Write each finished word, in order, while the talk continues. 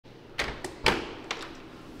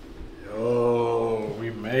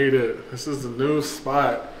made it. This is the new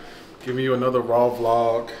spot. Giving you another raw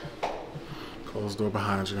vlog. Close the door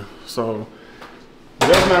behind you. So,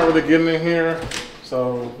 Jeff's not really getting in here.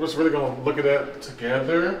 So, we're just really gonna look at that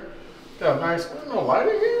together. Got a nice, no light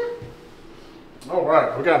in here? All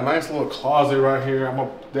right, we got a nice little closet right here. I'm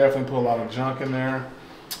gonna definitely put a lot of junk in there.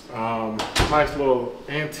 Nice little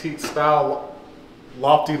antique style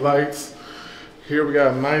lofty lights. Here we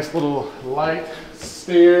got a nice little light,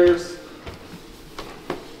 stairs,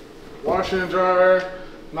 washer and dryer.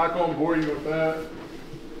 Not gonna bore you with that.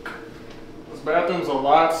 This bathroom's a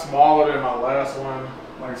lot smaller than my last one.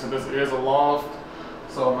 Like I said, this is a loft.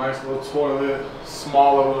 So a nice little toilet,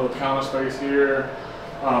 smaller little counter space here.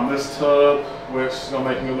 This tub, which is gonna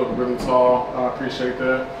make me look really tall. I appreciate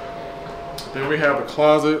that. Then we have the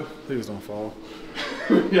closet. Please don't fall.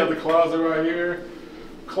 We have the closet right here.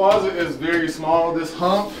 Closet is very small. This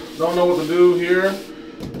hump, don't know what to do here.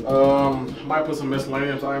 Might put some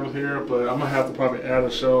miscellaneous items here, but I'm gonna have to probably add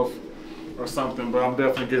a shelf or something. But I'm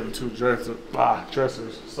definitely getting two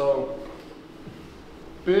dressers. So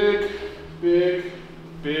big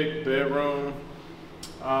bedroom.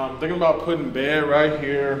 Thinking about putting bed right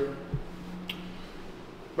here.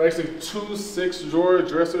 Basically 2 6-drawer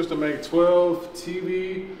dressers to make 12,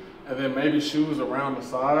 TV, and then maybe shoes around the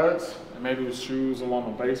sides, and maybe with shoes along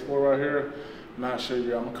the baseboard right here. I'm not sure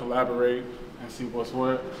yet. I'm gonna collaborate and see what's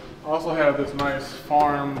what. I also have this nice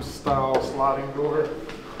farm style sliding door.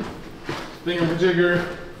 Thingamajigger.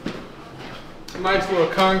 Nice little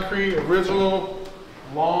concrete, original,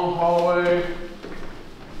 long hallway.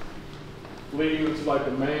 Leading to like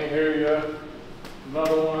the main area.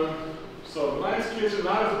 Another one. So nice kitchen,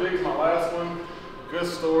 not as big as my last one. Good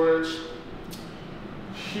storage.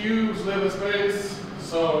 Huge living space.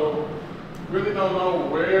 So really don't know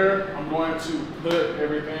where I'm going to put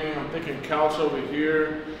everything. I'm thinking couch over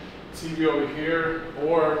here, TV over here,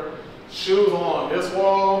 or shoes along this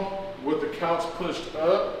wall with the couch pushed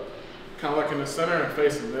up, kind of like in the center and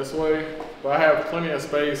facing this way. But I have plenty of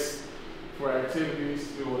space for activities,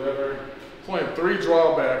 to do whatever. There's only 3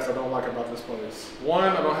 drawbacks I don't like about this place. One,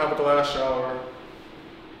 I don't have a glass shower.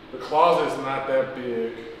 The closet is not that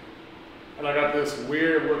big. And I got this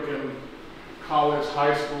weird looking college,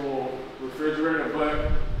 high school refrigerator, but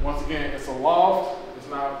once again, it's a loft. It's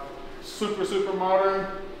not super modern,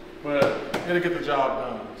 but it'll get the job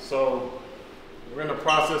done. So we're in the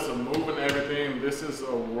process of moving everything. This is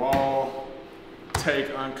a raw take,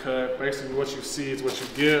 uncut. Basically what you see is what you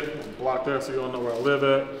get. Block that so you don't know where I live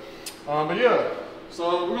at. But yeah,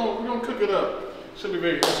 so we're gonna cook it up. Should be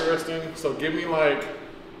very interesting. So give me like,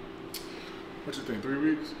 what you think, 3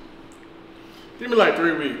 weeks? Give me like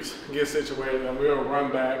 3 weeks, get situated, and we'll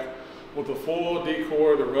run back with the full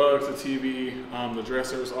decor, the rugs, the TV, the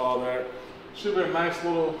dressers, all that. Should be a nice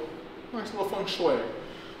little feng shui.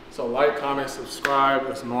 So like, comment, subscribe,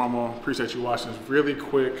 that's normal. Appreciate you watching this really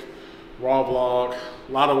quick, raw vlog.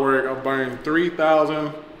 A lot of work. I'm burning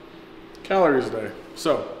 3,000 calories a day.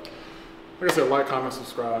 So, like I said, like, comment,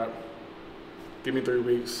 subscribe. Give me 3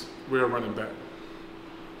 weeks. We're running back.